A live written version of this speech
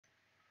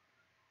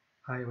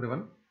Hi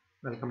everyone,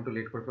 welcome to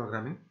Leetcode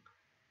programming.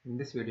 In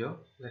this video,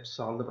 let's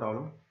solve the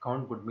problem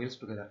count good meals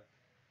together.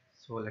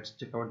 So let's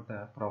check out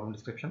the problem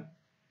description.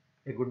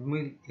 A good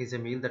meal is a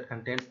meal that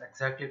contains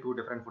exactly two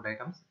different food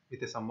items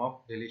with a sum of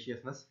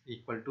deliciousness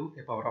equal to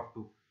a power of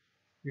 2.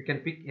 You can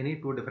pick any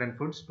two different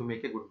foods to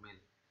make a good meal.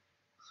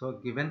 So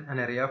given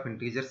an array of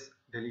integers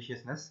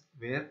deliciousness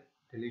where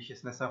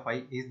deliciousness of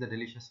I is the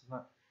deliciousness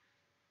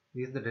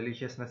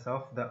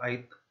of the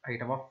ith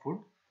item of food,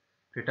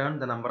 return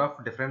the number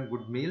of different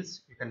good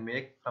meals you can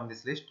make from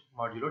this list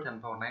modulo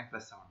 10 power 9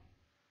 plus 7.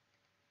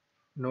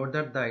 Note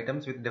that the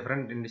items with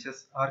different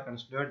indices are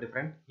considered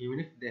different even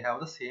if they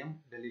have the same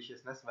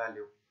deliciousness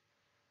value.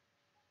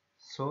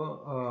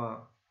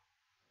 So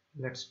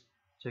let's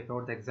check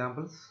out the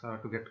examples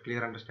to get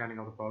clear understanding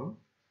of the problem.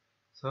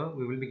 So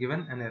we will be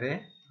given an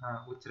array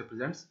which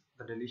represents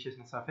the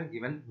deliciousness of a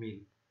given meal,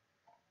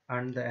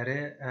 and the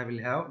array will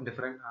have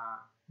different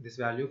this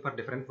value for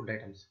different food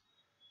items.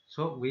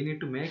 So we need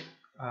to make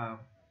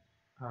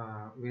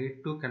we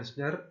need to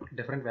consider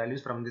different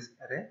values from this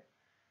array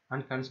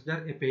and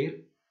consider a pair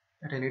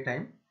at any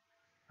time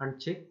and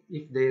check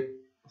if their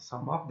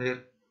sum of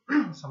their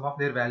sum of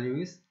their value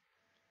is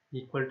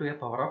equal to a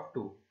power of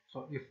 2.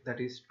 So if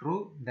that is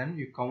true, then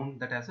you count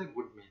that as a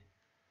good meal.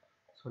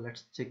 So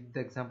let's check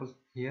the examples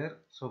here.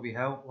 So we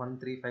have 1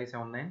 3 5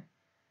 7 9.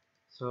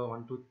 So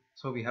 1 2,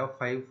 so we have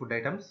 5 food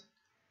items.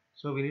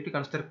 So we need to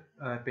consider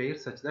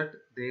pairs such that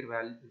their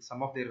value,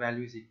 sum of their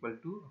value is equal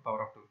to a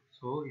power of 2.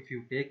 So if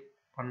you take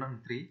 1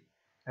 and 3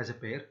 as a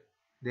pair,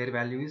 their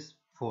value is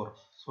 4.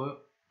 So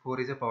 4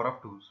 is a power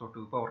of 2. So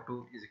 2 power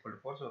 2 is equal to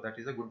 4. So that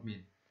is a good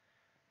meal.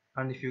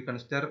 And if you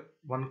consider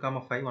 1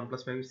 comma 5, 1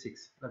 plus 5 is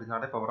 6. That is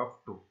not a power of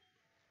 2.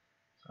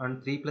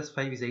 And 3 plus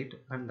 5 is 8.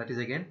 And that is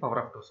again power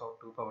of 2. So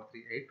 2 power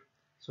 3, 8.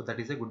 So that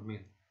is a good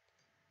meal.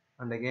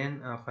 And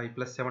again 5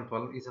 plus 7,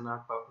 12 is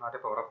not a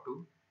power of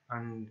 2.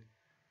 And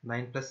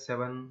 9 plus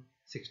 7,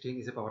 16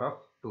 is a power of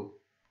 2.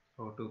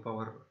 So 2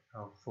 power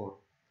 4.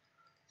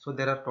 So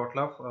there are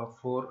total of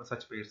 4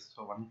 such pairs.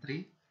 So 1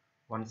 3,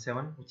 1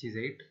 7, which is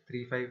 8,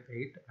 3 5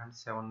 8, and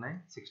 7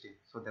 9 16.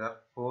 So there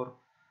are 4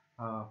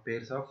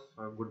 pairs of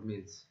good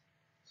meals.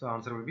 So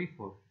answer will be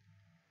 4.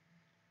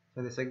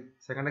 So the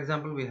second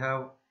example we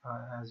have,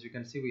 as you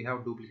can see, we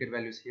have duplicate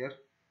values here.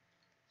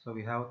 So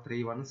we have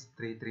 3 1s,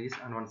 3 3s,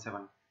 and 1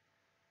 7.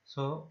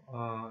 So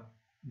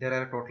there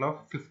are a total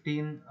of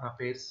 15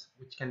 pairs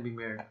which can be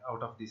made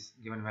out of these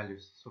given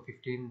values. So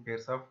 15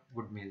 pairs of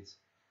good meals.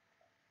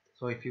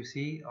 So if you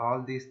see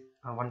all these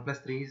 1 plus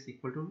 3 is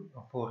equal to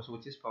 4, so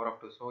which is power of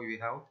 2. So we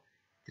have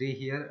 3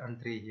 here and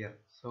 3 here.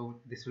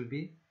 So this will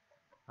be,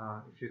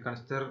 if you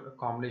consider a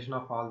combination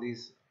of all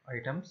these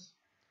items,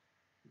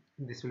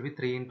 this will be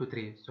 3 into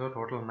 3. So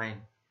total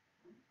 9.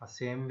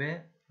 Same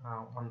way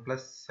 1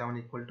 plus 7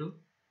 equal to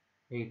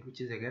 8,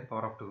 which is again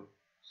power of 2.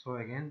 So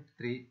again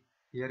 3,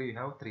 here you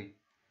have 3.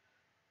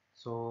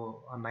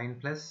 So 9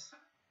 plus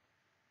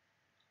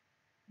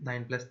 3,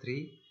 9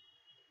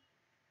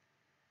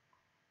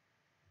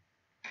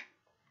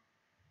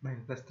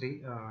 plus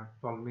 3,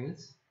 12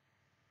 meals.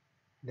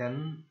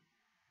 Then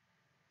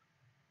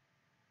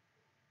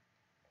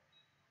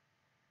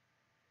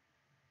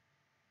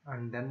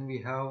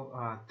we have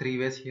 3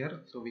 ways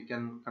here. So we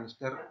can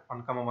consider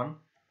 1 comma 1,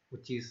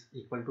 which is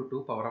equal to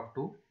 2 power of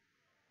 2.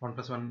 1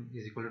 plus 1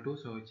 is equal to 2,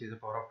 so which is a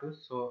power of 2.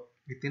 So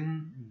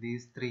within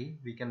these 3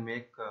 we can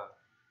make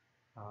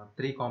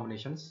 3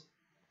 combinations,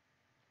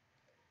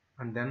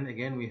 and then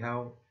again we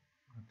have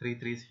 3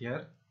 3s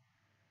here.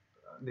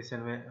 This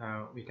way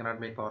we cannot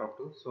make power of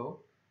 2.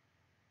 So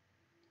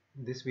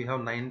this we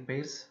have 9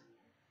 pairs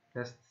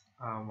plus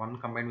 1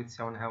 combined with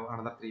 7 have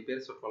another 3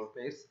 pairs, so 12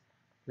 pairs,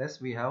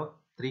 plus we have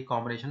 3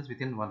 combinations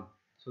within 1,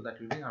 so that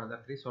will be another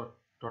 3, so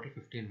total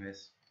 15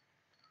 ways.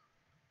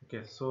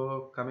 Okay,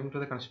 so coming to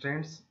the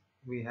constraints,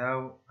 we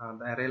have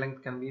the array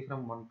length can be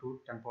from 1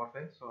 to 10 power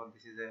 5, so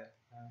this is a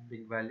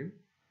big value,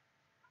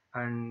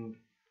 and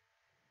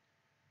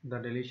the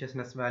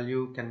deliciousness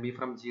value can be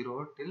from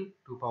 0 till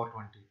 2 power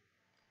 20.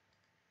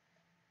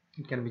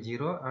 It can be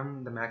 0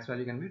 and the max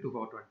value can be 2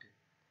 power 20.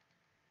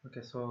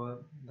 Okay,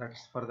 so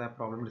that's for the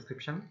problem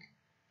description.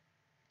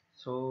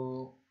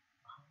 So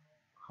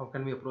how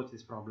can we approach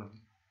this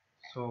problem?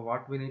 So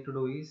what we need to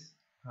do is,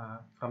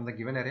 from the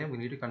given array we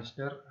need to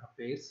consider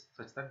pairs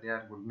such that they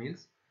are good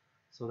meals,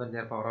 so that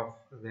their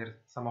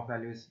sum of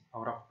value is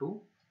power of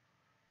 2,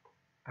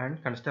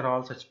 and consider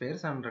all such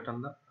pairs and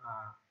return the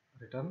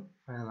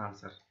final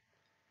answer.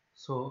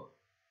 So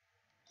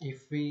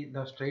if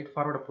the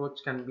straightforward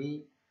approach can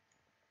be,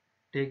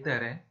 take the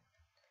array,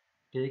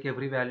 take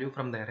every value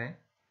from the array,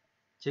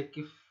 check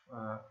if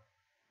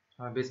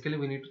basically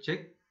we need to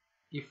check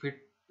if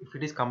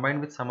it is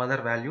combined with some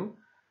other value,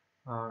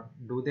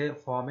 do they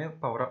form a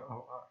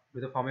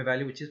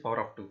value which is power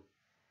of 2.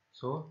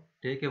 So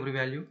take every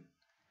value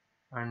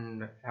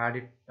and add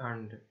it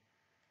and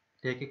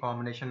take a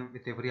combination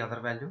with every other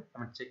value.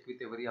 Check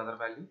with every other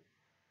value,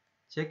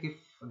 check if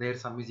their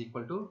sum is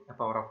equal to a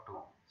power of 2.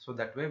 So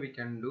that way we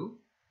can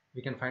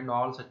find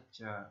all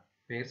such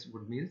pairs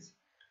good meals,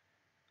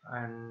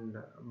 and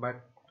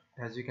but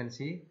as you can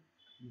see,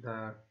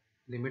 the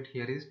limit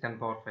here is 10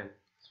 power 5,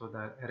 so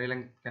the array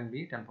length can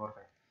be 10 power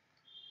 5.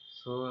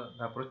 So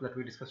the approach that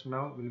we discussed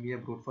now will be a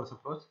brute force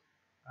approach,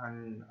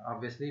 and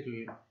obviously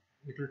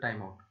it will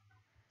time out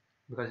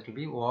because it will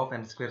be O of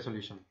n square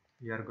solution.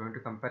 We are going to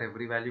compare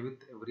every value with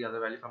every other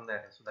value from the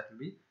array, so that will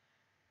be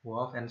O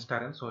of n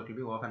star n, so it will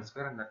be O of n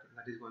square, and that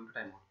is going to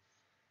time out.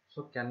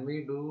 So can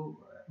we do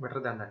better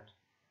than that?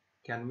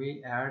 Can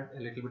we add a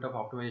little bit of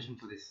optimization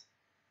to this?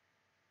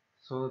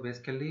 So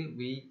basically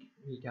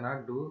we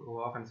cannot do O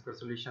of n square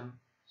solution,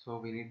 so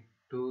we need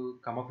to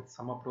come up with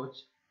some approach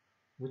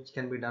which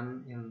can be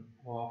done in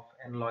O of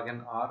n log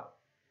n, or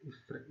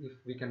if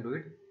we can do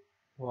it,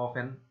 O of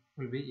n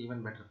will be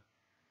even better.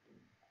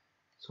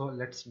 So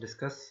let's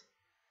discuss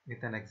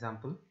with an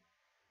example.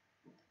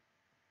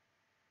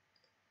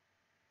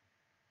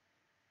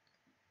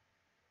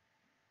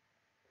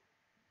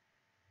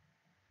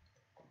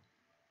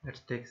 Let's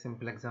take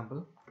simple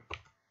example.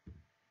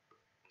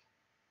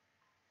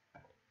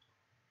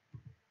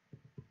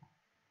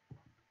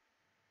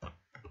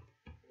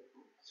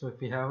 So if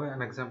we have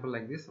an example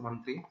like this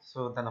 1 3,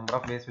 so the number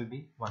of ways will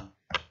be 1.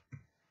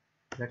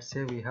 Let's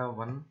say we have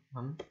 1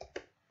 1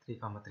 3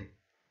 comma 3.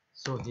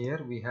 So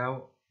here we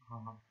have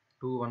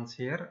 2 1s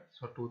here,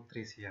 so 2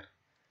 3s here.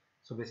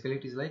 So basically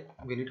it is like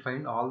we need to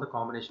find all the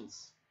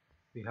combinations.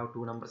 We have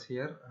 2 numbers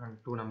here and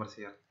 2 numbers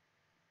here,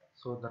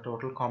 so the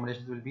total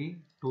combinations will be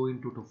 2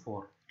 into 2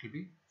 4. It will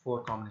be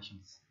 4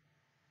 combinations.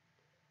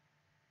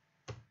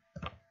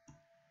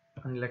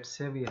 And let's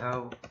say we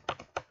have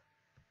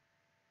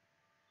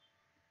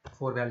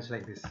 4 values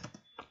like this.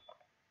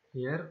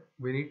 Here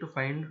we need to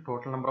find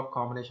total number of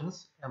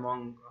combinations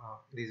among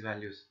these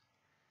values.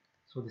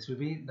 So this will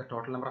be the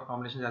total number of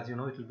combinations. As you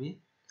know, it will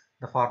be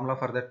the formula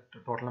for that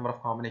total number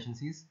of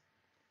combinations is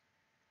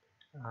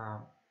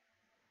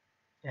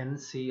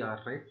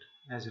NCR, right?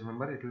 As you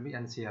remember, it will be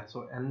NCR.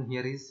 So n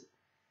here is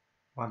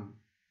 1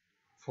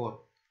 4,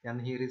 n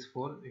here is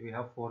 4, we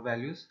have 4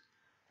 values,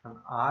 and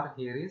R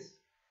here is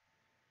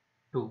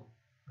 2.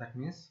 That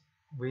means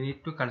we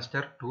need to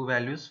consider 2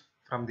 values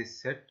from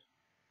this set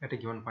at a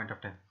given point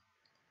of time.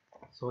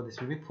 So this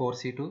will be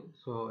 4C2.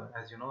 So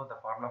as you know, the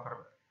formula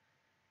for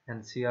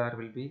NCR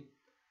will be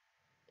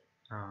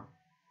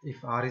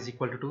if R is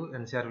equal to 2,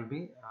 NCR will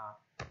be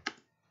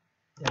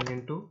n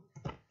into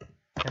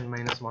n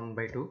minus 1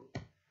 by 2.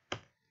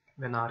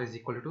 When R is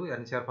equal to 2,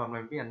 NCR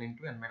formula will be n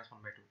into n minus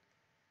 1 by 2.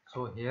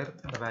 So here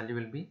the value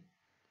will be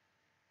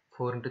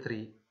 4 into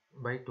 3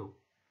 by 2.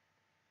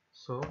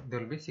 So there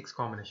will be 6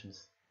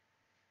 combinations.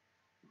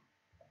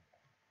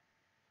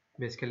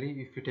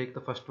 Basically, if you take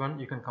the first one,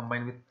 you can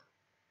combine with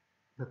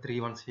the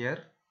 3 ones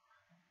here.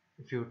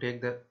 If you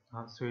take the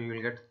so you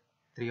will get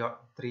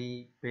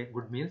three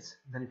good meals.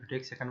 Then if you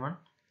take second one,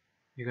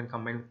 you can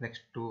combine with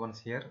next 2 ones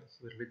here,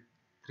 so it will be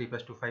 3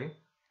 plus 2 5. If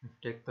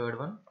you take third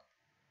one,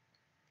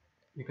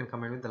 you can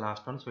combine with the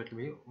last one, so it will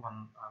be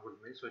 1 good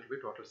meal, so it will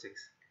be total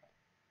 6.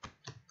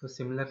 So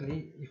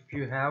similarly, if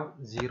you have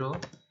 0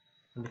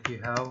 and if you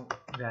have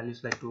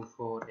values like 2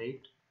 4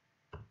 8,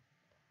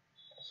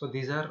 so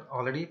these are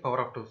already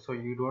power of 2, so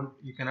you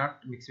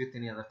cannot mix with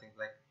any other thing.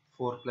 Like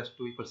 4 plus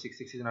 2 equals 6,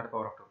 6 is not a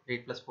power of 2.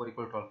 8 plus 4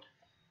 equals 12,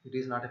 it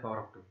is not a power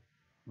of 2.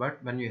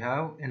 But when you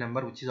have a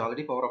number which is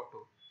already power of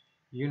 2,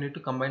 you need to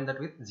combine that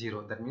with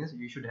 0. That means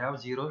you should have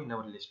 0 in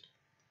our list.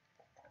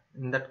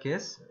 In that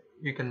case,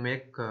 you can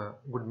make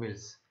good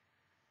meals,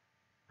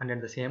 and at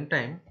the same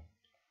time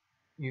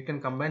you can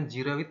combine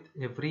 0 with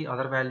every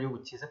other value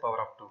which is a power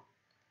of 2,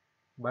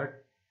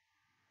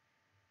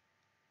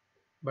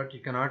 but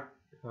you cannot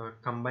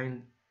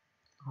combine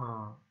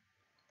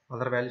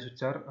other values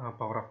which are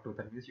power of 2.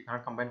 That means you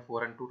cannot combine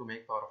 4 and 2 to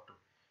make power of 2.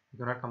 You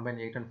cannot combine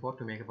 8 and 4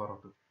 to make a power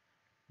of 2.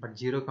 But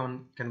 0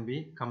 can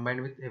be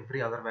combined with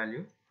every other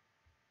value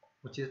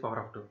which is power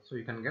of 2. So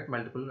you can get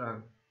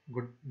multiple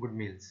good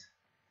meals.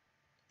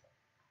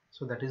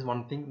 So that is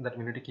one thing that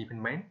we need to keep in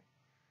mind.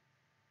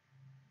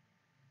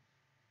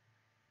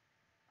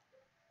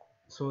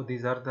 So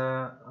these are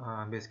the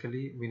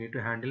basically we need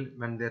to handle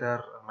when there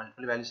are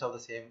multiple values of the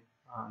same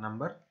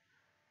number.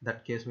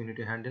 That case we need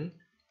to handle,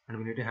 and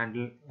we need to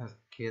handle a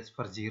case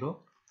for 0,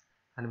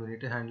 and we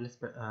need to handle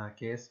a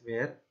case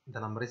where the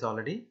number is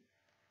already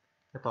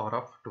the power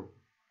of 2.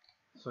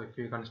 So if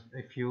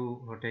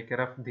you take care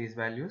of these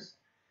values,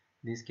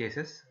 these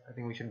cases, I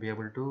think we should be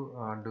able to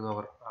do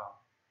our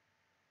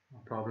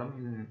problem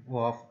in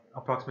O of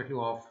approximately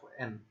O of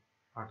n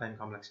time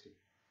complexity.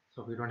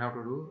 So we don't have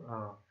to do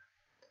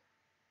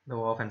the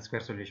O of n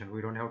square solution.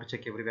 We don't have to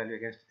check every value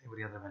against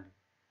every other value.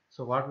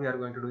 So what we are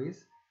going to do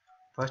is,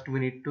 first we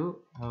need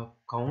to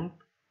count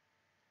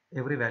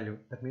every value.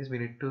 That means we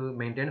need to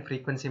maintain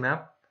frequency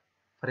map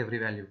for every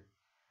value.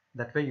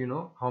 That way you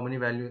know how many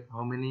values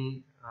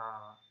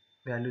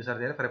are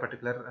there for a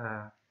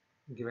particular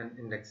given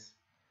index.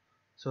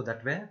 So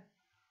that way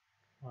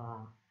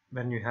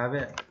when you have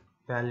a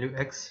value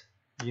x,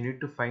 you need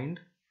to find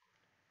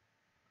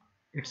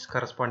its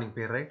corresponding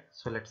pair, right?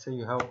 So let's say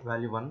you have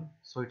value 1,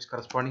 so its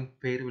corresponding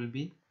pair will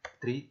be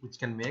 3, which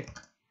can make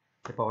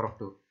a power of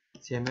 2.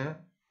 Same way,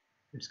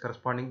 its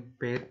corresponding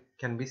pair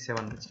can be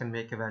 7, which can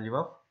make a value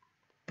of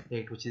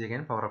 8, which is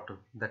again power of 2.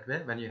 That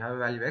way, when you have a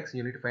value x,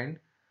 you need to find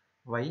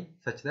y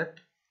such that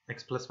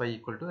x plus y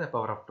equal to a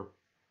power of 2.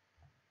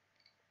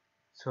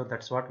 So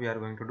that's what we are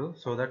going to do,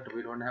 so that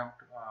we don't have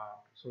to,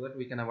 so that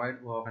we can avoid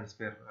O and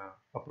square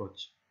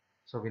approach.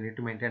 So we need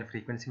to maintain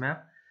frequency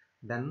map.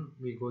 Then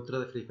we go through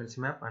the frequency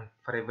map, and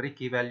for every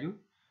key value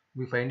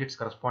we find its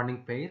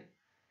corresponding pair.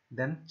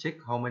 Then check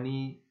how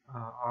many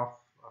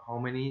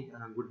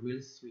good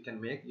meals we can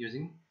make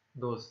using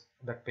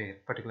that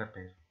particular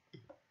pair.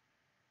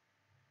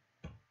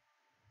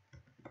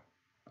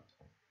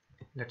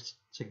 Let's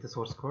check the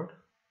source code.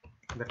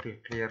 That will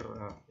clear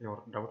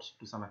your doubts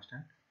to some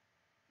extent.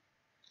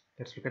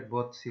 Let's look at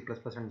both C++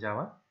 and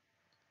Java.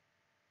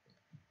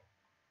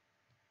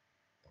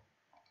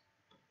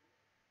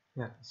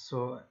 Yeah,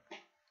 so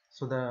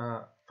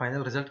the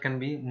final result can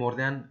be more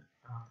than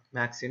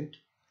max int.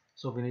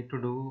 So we need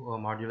to do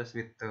modulus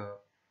with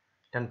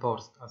 10 power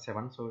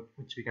 7, so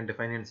which we can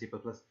define in C++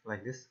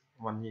 like this: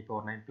 1 e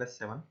power 9 plus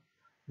 7.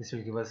 This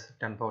will give us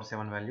 10 power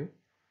 7 value,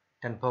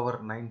 10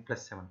 power 9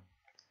 plus 7.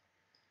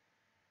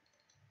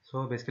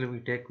 So basically we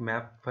take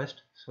map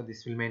first, so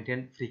this will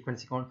maintain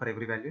frequency count for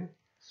every value.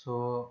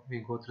 So we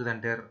go through the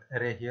entire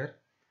array here,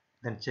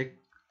 then check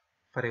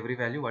for every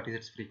value what is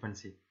its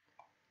frequency.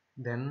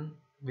 Then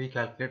we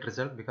calculate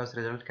result, because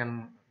result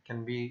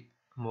can be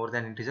more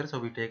than integer, so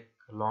we take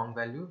long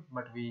value,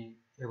 but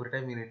every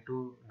time we need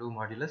to do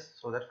modulus,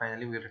 so that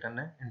finally we return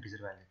an integer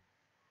value.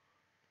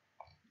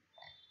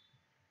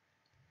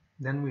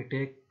 Then we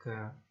take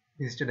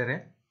visited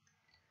array.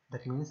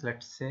 That means,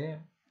 let's say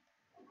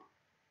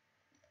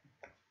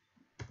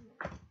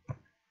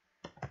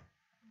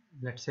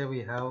we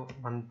have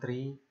 1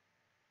 3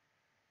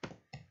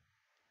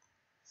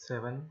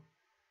 7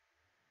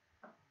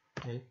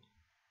 8.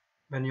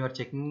 When you are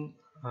checking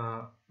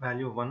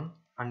value 1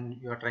 and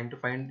you are trying to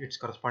find its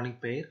corresponding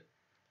pair,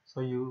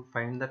 so you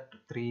find that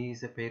 3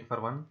 is a pair for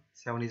 1,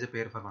 7 is a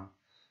pair for 1.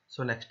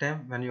 So next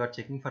time when you are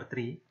checking for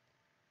 3,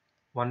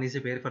 1 is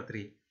a pair for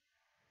 3,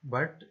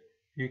 but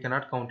you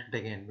cannot count it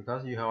again,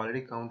 because you have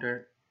already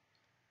accounted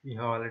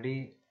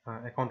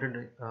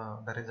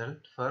the result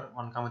for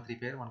 1, 3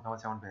 pair, 1,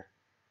 7 pair.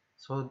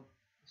 So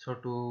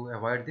to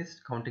avoid this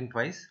counting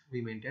twice,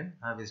 we maintain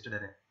a visited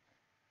array.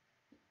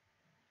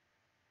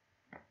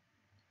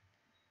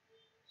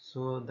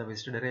 So the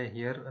visited array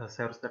here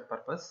serves that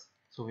purpose.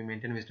 So we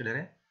maintain visited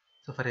array.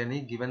 So for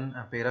any given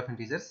pair of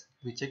integers,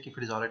 we check if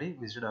it is already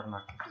visited or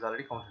not, if it is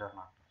already counted or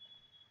not.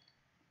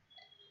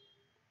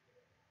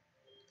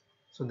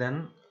 So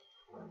then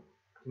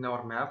in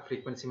our map,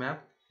 frequency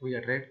map, we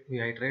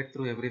iterate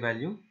through every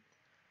value,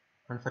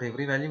 and for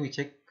every value we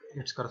check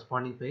its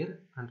corresponding pair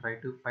and try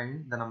to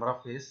find the number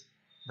of ways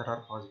that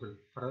are possible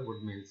for the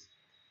good meals.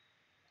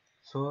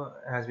 So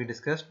as we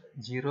discussed,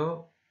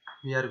 0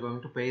 we are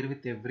going to pair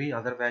with every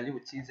other value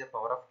which is a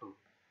power of 2.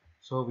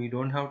 So we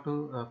don't have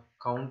to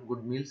count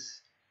good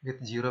meals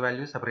with 0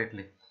 value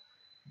separately.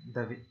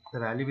 The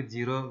value with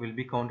 0 will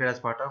be counted as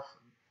part of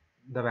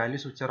the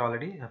values which are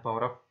already a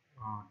power of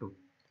 2.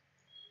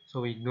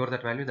 So we ignore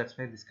that value, that's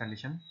why this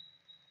condition.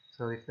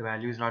 So if the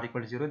value is not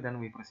equal to 0, then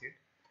we proceed.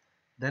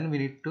 Then we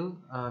need to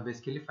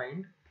basically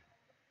find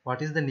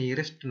what is the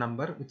nearest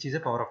number which is a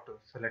power of 2.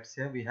 So let's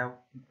say we have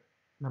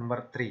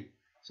number 3.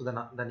 So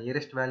the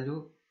nearest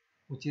value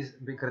which is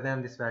bigger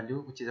than this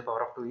value which is a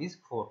power of 2 is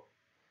 4.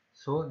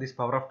 So this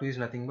power of 2 is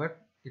nothing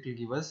but it will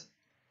give us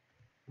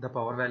the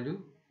power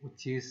value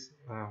which is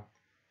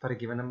for a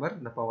given number,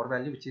 the power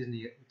value which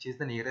is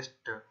the nearest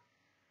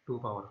 2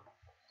 power.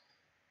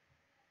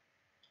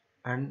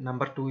 And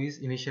number 2 is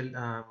we will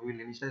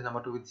initialize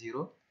number 2 with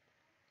 0.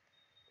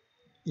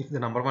 If the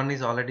number 1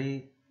 is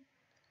already,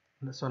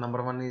 so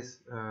number 1 is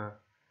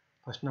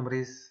first number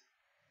is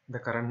the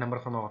current number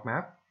from our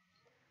map,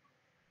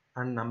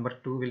 and number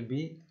 2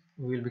 we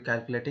will be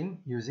calculating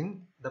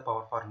using the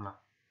power formula.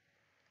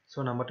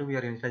 So number 2 we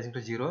are initializing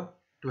to 0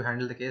 to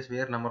handle the case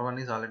where number 1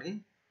 is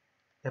already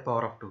a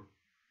power of 2.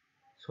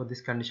 So this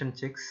condition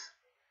checks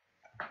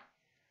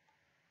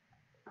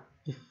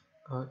if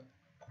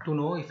to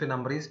know if a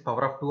number is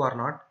power of 2 or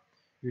not,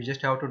 you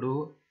just have to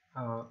do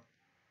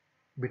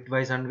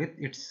bitwise and with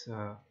its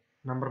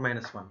number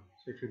minus 1.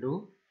 So if you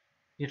do,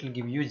 it will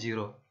give you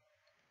 0.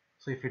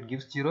 So if it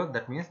gives 0,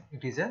 that means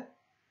it is a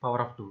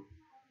power of 2.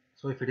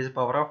 So if it is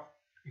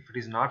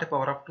not a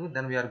power of 2,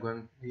 then we are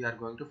going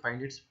to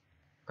find its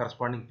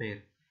corresponding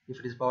pair. If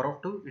it is power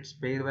of 2, its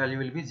pair value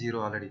will be 0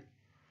 already.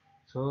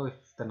 So if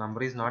the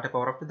number is not a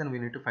power of 2, then we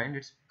need to find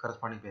its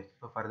corresponding pair.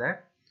 So for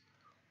that,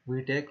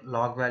 we take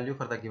log value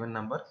for the given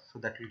number. So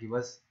that will give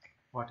us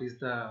what is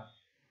the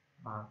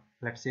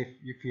let's say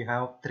if you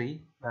have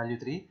value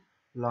 3,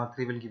 log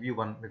 3 will give you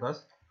 1,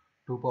 because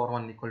 2 power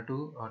 1 equal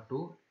to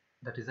 2,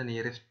 that is the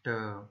nearest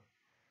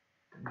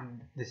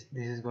this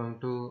is going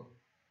to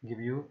give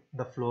you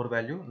the floor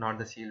value, not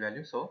the ceil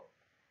value. So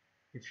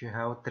if you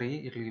have 3,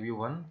 it will give you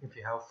 1. If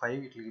you have 5,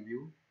 it will give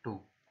you 2.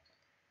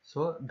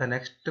 So the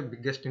next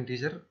biggest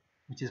integer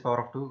which is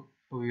power of 2,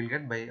 we will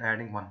get by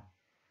adding 1.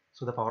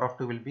 So the power of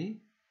 2 will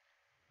be,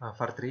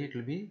 for 3 it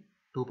will be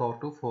 2 power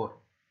 2 4.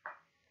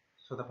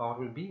 So the power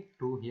will be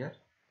 2 here.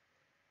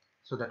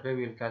 So that way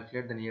we will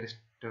calculate the nearest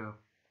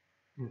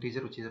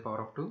integer, which is the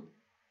power of 2.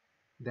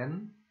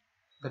 Then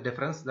the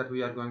difference that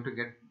we are going to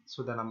get,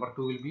 so the number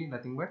 2 will be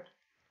nothing but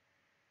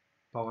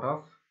power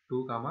of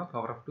 2 comma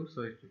power of 2.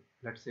 So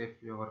let's say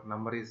if your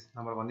number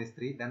 1 is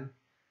 3, then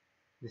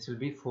this will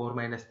be 4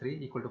 minus 3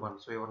 equal to 1.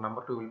 So your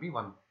number 2 will be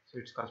 1. So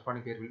its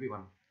corresponding pair will be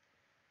 1.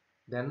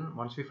 Then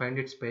once we find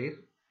its pair,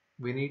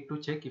 we need to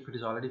check if it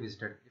is already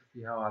visited. If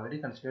we have already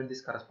considered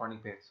this corresponding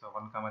pair, so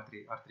 1 comma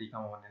 3 or 3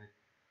 comma 1,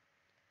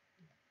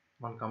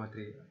 1 comma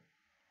 3.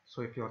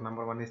 So if your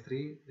number 1 is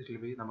 3, it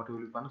will be number 2 will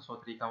be 1.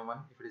 So 3 comma 1,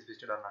 if it is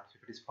visited or not. So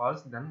if it is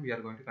false, then we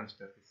are going to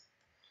consider this.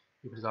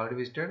 If it is already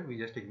visited, we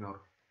just ignore.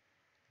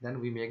 Then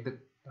we make the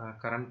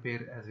current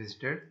pair as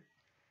visited.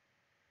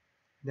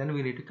 Then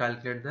we need to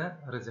calculate the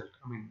result.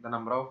 I mean the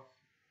number of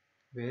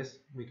ways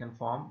we can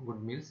form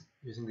good meals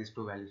using these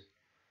two values.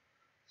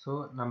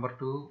 So number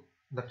 2,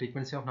 the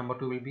frequency of number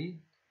 2 will be,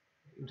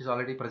 it is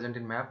already present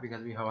in map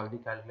because we have already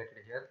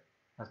calculated here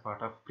as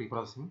part of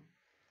pre-processing.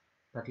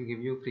 That will give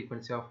you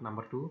frequency of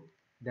number 2.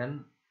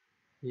 Then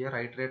here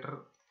iterator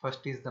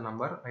first is the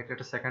number,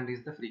 iterator second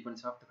is the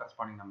frequency of the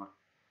corresponding number.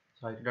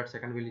 So iterator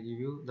second will give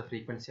you the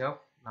frequency of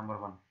number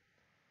 1.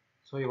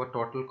 So your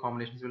total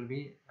combinations will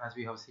be, as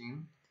we have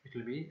seen, it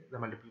will be the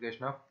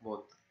multiplication of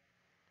both.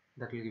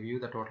 That will give you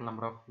the total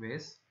number of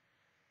ways.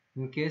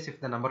 In case if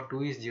the number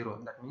 2 is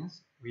 0, that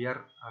means we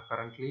are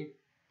currently,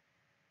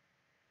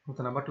 if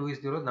the number 2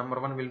 is 0, number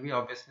 1 will be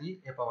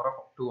obviously a power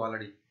of 2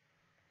 already.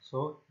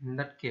 So in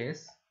that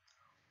case,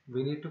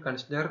 we need to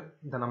consider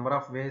the number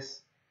of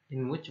ways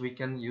in which we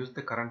can use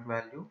the current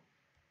value.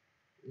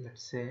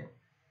 Let's say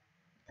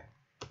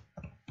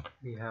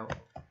we have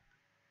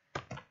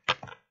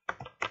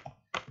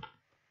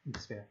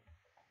this way.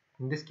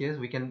 In this case,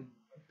 we can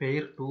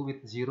pair 2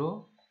 with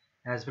 0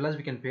 as well as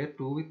we can pair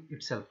 2 with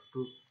itself.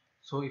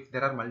 So if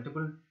there are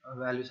multiple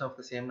values of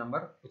the same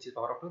number, which is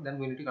power of 2, then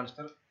we need to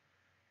consider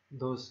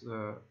those.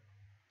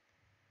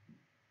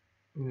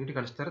 We need to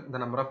consider the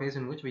number of ways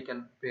in which we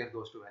can pair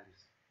those two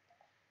values.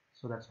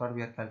 So that's what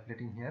we are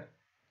calculating here.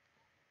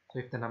 So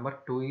if the number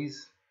 2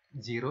 is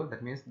 0,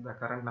 that means the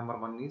current number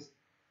 1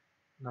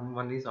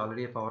 is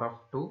already a power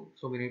of 2.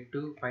 So we need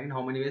to find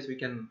how many ways we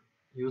can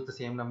use the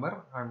same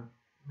number and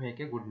make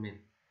a good meal.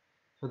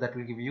 So that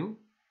will give you,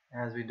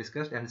 as we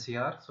discussed,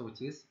 NCR, so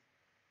which is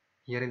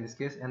here in this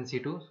case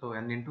NC2, so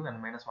n into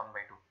n minus 1 by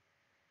 2.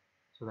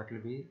 So that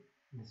will be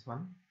this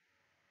one,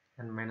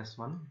 n minus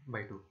 1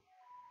 by 2,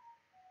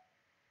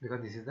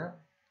 because this is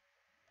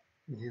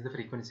the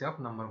frequency of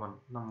number 1,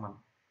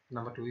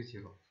 number 2 is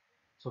 0.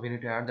 So we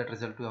need to add that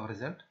result to our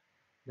result.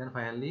 Then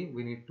finally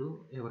we need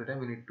to, every time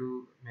we need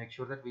to make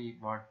sure that we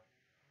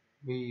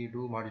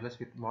do modulus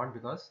with mod,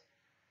 because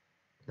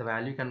the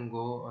value can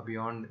go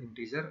beyond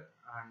integer,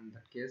 and in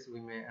that case we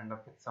may end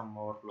up with some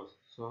overflows.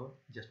 So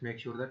just make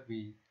sure that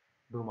we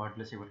do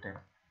modulus every time.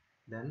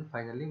 Then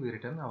finally we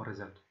return our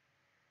result.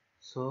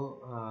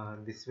 So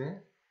this way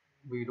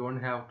we don't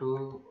have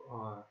to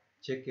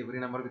check every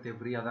number with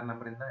every other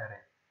number in the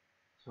array.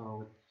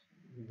 So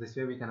this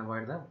way we can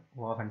avoid the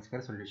O of n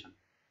square solution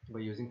by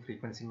using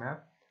frequency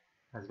map,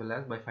 as well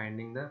as by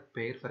finding the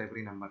pair for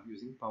every number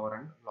using power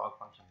and log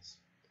functions.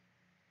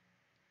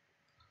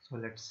 So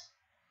let's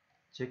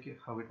check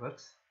how it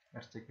works.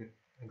 Let's check with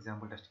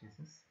example test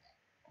cases.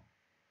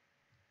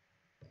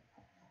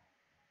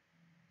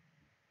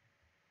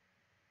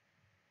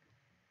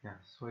 Yeah,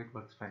 so it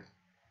works fine.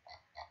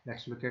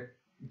 Let's look at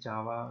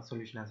Java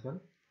solution as well.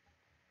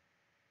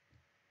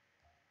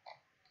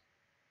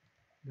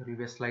 There will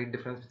be a slight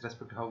difference with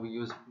respect to how we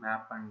use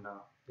map and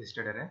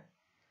visited array.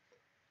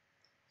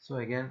 So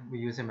again, we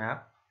use a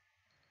map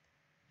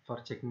for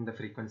checking the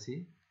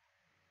frequency.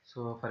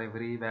 So for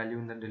every value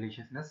in the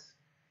deliciousness,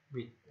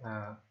 we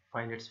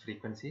find its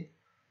frequency.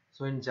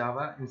 So in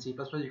Java, in C++,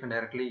 you can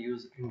directly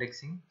use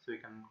indexing, so you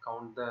can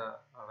count the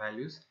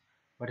values.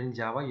 But in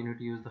Java, you need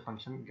to use the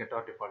function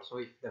get_default. So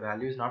if the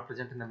value is not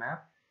present in the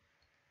map,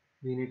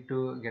 we need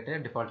to get a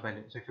default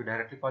value. So if you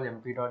directly call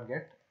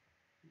mp.get,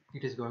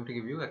 it is going to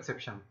give you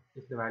exception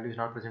if the value is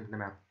not present in the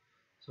map.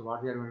 So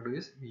what we are going to do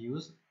is we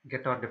use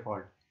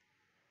get_default.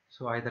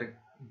 So either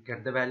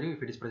get the value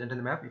if it is present in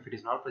the map, if it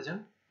is not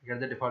present, get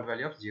the default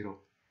value of 0.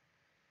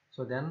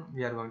 So then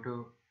we are going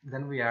to,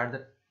 then we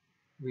add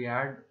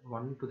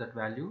 1 to that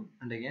value,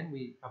 and again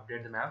we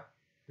update the map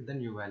with the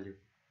new value.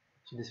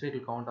 So this way it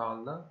will count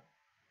all the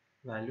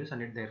values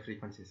and their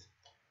frequencies.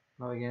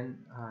 Now again,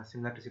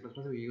 similar to C++,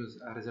 we use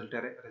a result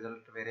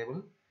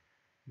variable.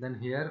 Then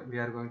here we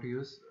are going to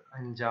use,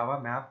 in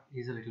Java, map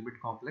is a little bit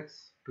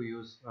complex to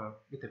use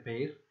with a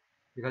pair,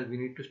 because we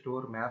need to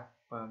store map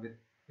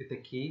with a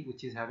key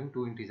which is having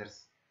 2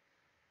 integers.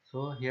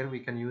 So here we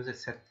can use a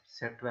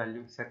set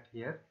value set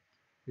here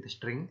with a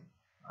string.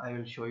 I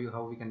will show you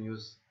how we can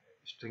use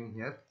string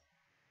here.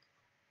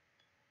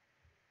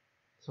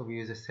 So we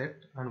use a set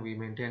and we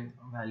maintain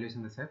values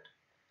in the set.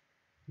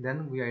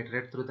 Then we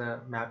iterate through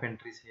the map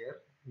entries here.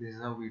 This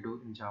is how we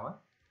do in Java.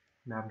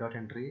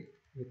 map.entry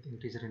with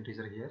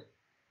integer here.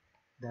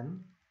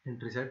 Then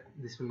int reset,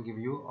 this will give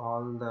you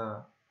all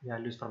the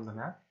values from the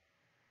map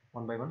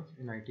one by one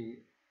in IT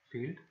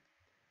field.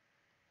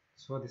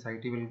 So this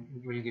IT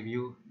will give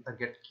you the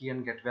get key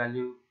and get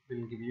value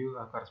will give you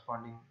a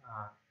corresponding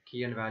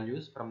key and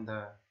values from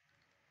the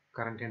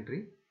current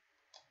entry.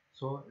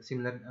 So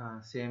similar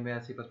same way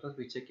as C++,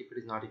 we check if it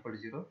is not equal to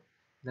 0,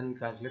 then we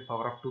calculate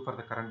power of 2 for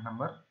the current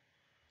number.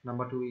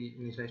 Number 2 we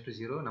initialize to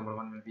 0, number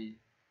 1 will be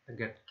the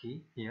get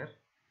key here,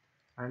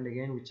 and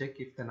again we check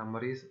if the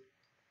number is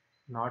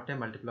not a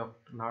multiple of,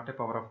 not a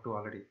power of 2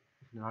 already.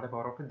 If not a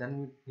power of 2,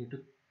 then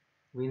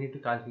we need to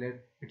calculate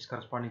its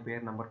corresponding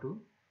pair number 2.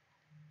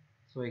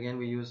 So again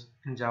we use,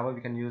 in Java we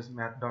can use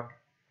math dot,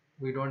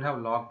 we don't have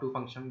log2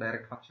 function,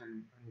 direct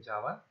function in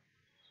Java,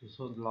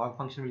 so the log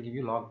function will give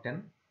you log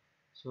 10.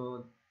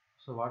 So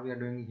what we are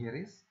doing here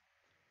is,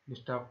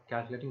 instead of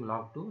calculating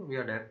log2, we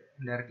are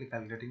directly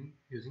calculating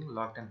using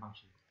log 10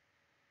 function.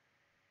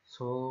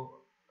 So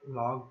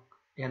log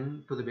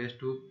n to the base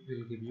 2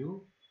 will give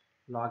you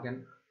log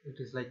n, it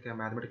is like a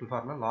mathematical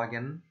formula, log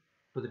n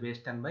to the base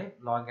 10 by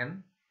log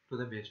n to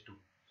the base 2.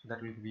 So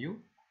that will give you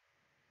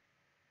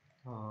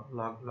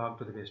log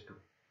to the base 2.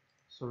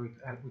 So we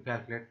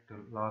calculate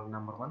log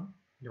number 1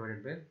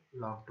 divided by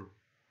log 2.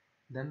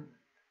 Then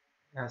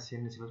as seen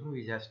in C++,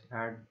 we just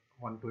add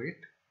 1 to it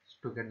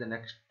to get the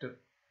next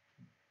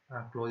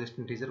closest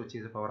integer, which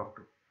is the power of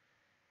 2.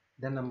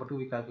 Then number 2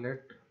 we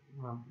calculate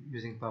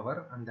using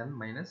power and then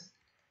minus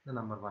the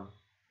number 1.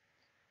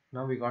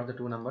 Now we got the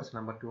two numbers,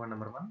 number 2 and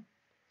number 1.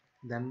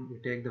 Then we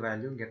take the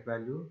value, get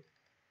value.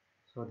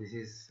 So this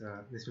is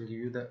this will give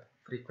you the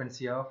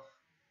frequency of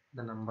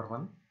the number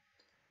 1.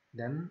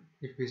 Then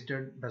if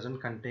visited doesn't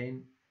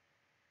contain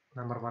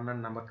number 1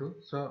 and number 2,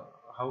 so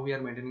how we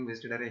are maintaining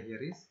visited array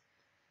here is,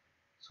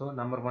 so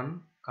number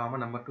 1 comma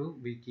number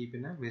 2 we keep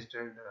in a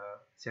visited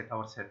set,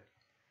 our set.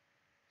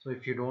 So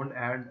if you don't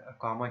add a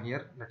comma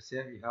here, let's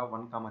say we have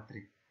 1 comma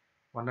 3,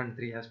 1 and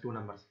 3 has two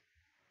numbers.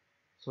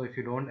 So if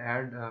you don't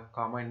add a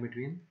comma in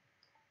between,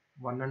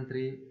 1 and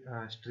 3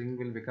 string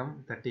will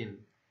become 13.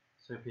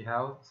 So if you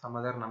have some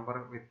other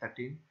number with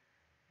 13,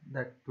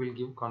 that will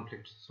give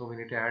conflict. So we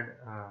need to add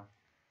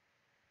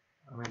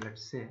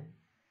let's say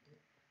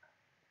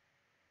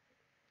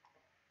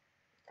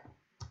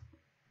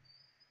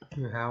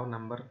you have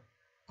number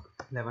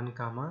 11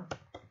 comma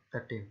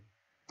 13.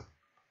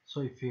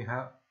 So if you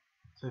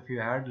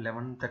add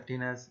 11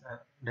 13 as a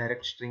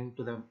direct string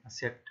to the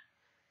set,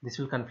 this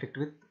will conflict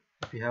with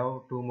if you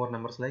have two more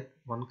numbers like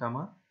 1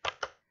 comma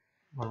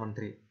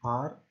 113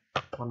 or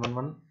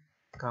 111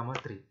 comma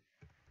 3.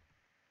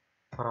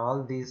 For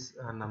all these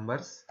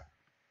numbers,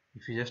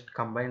 if you just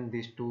combine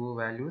these two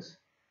values,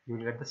 you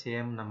will get the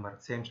same number,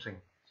 same string.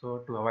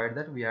 So to avoid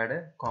that, we add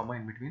a comma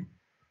in between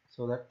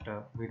so that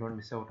we don't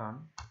miss out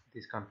on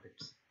these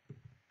conflicts.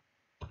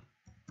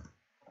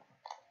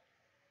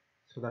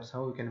 So that's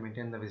how we can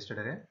maintain the visited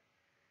array.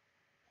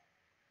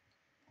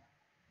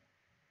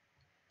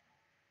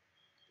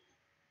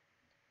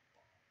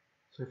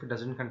 So if it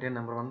doesn't contain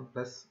number 1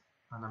 plus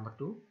number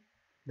 2,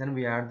 then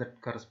we add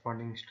that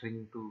corresponding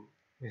string to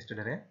visited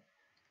array.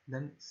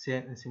 Then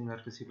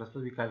similar to C++,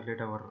 we calculate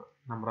our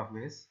number of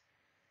ways.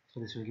 So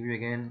this will give you,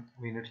 again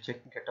we need to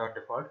check get our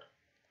default.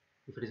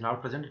 If it is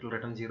not present, it will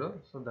return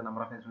 0, so the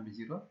number of ways will be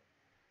 0.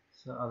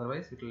 So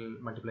otherwise it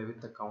will multiply with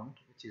the count,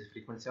 which is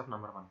frequency of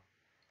number 1.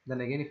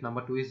 Then again, if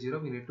number 2 is 0,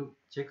 we need to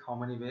check how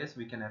many ways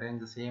we can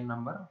arrange the same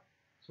number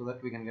so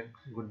that we can get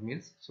good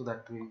meals. So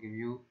that will give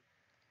you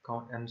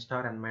count n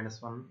star n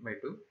minus 1 by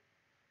 2.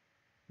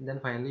 And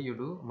then finally you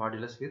do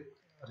modulus with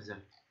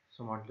result.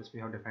 So modulus we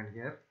have defined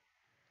here,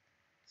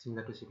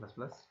 similar to C++.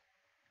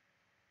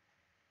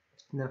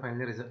 And then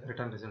finally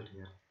return result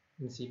here.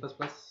 In C++,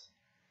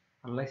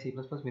 unlike C++,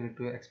 we need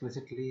to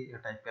explicitly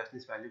typecast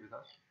this value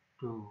because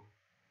to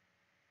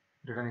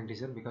return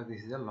integer, because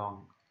this is a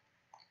long.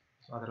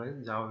 So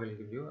otherwise Java will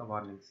give you a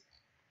warnings.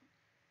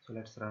 So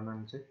let's run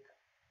and check.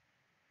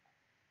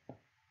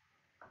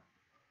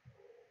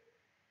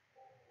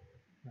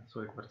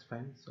 So it works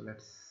fine. So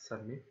let's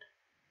submit.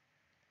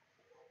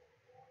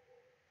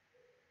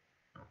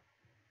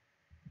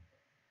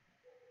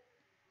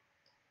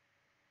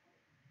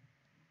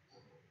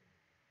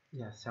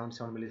 Yeah,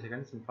 77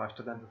 milliseconds and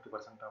faster than 50%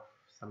 of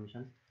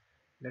submissions.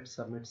 Let's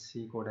submit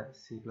C code as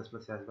C++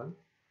 as well.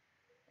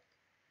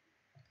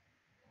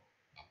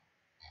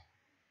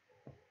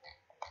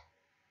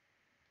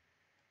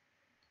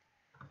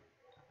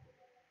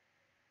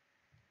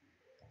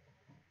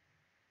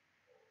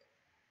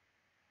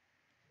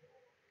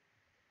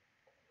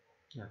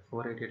 Yeah,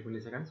 488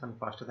 milliseconds and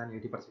faster than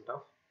 80%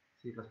 of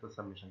C++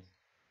 submissions.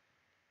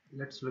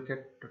 Let's look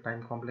at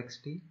time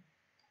complexity.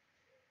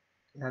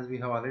 As we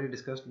have already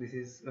discussed, this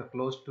is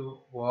close to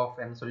O of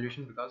n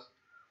solution because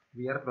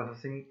we are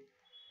processing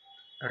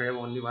array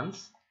only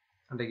once,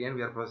 and again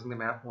we are processing the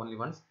map only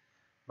once,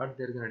 but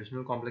there is an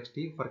additional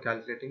complexity for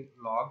calculating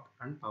log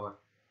and power.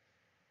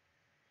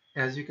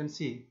 As you can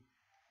see,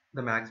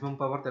 the maximum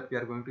power that we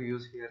are going to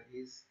use here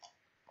is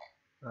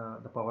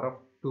the power of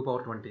 2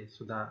 power 20.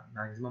 So the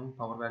maximum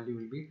power value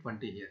will be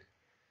 20 here.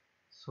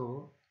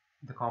 So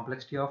the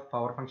complexity of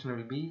power function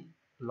will be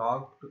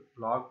log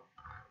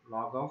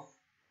of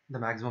the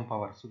maximum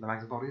power. So the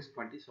maximum power is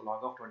 20, so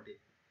log of 20.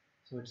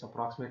 So it's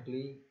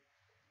approximately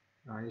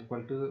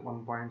equal to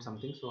 1 point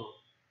something, so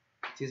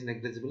which is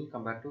negligible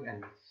compared to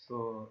n.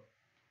 So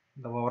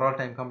the overall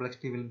time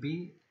complexity will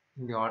be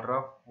in the order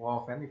of O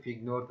of n if you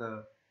ignore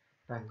the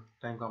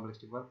time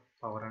complexity for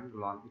power and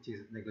log, which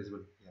is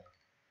negligible here.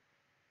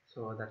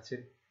 So that's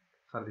it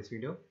for this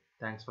video.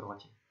 Thanks for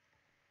watching.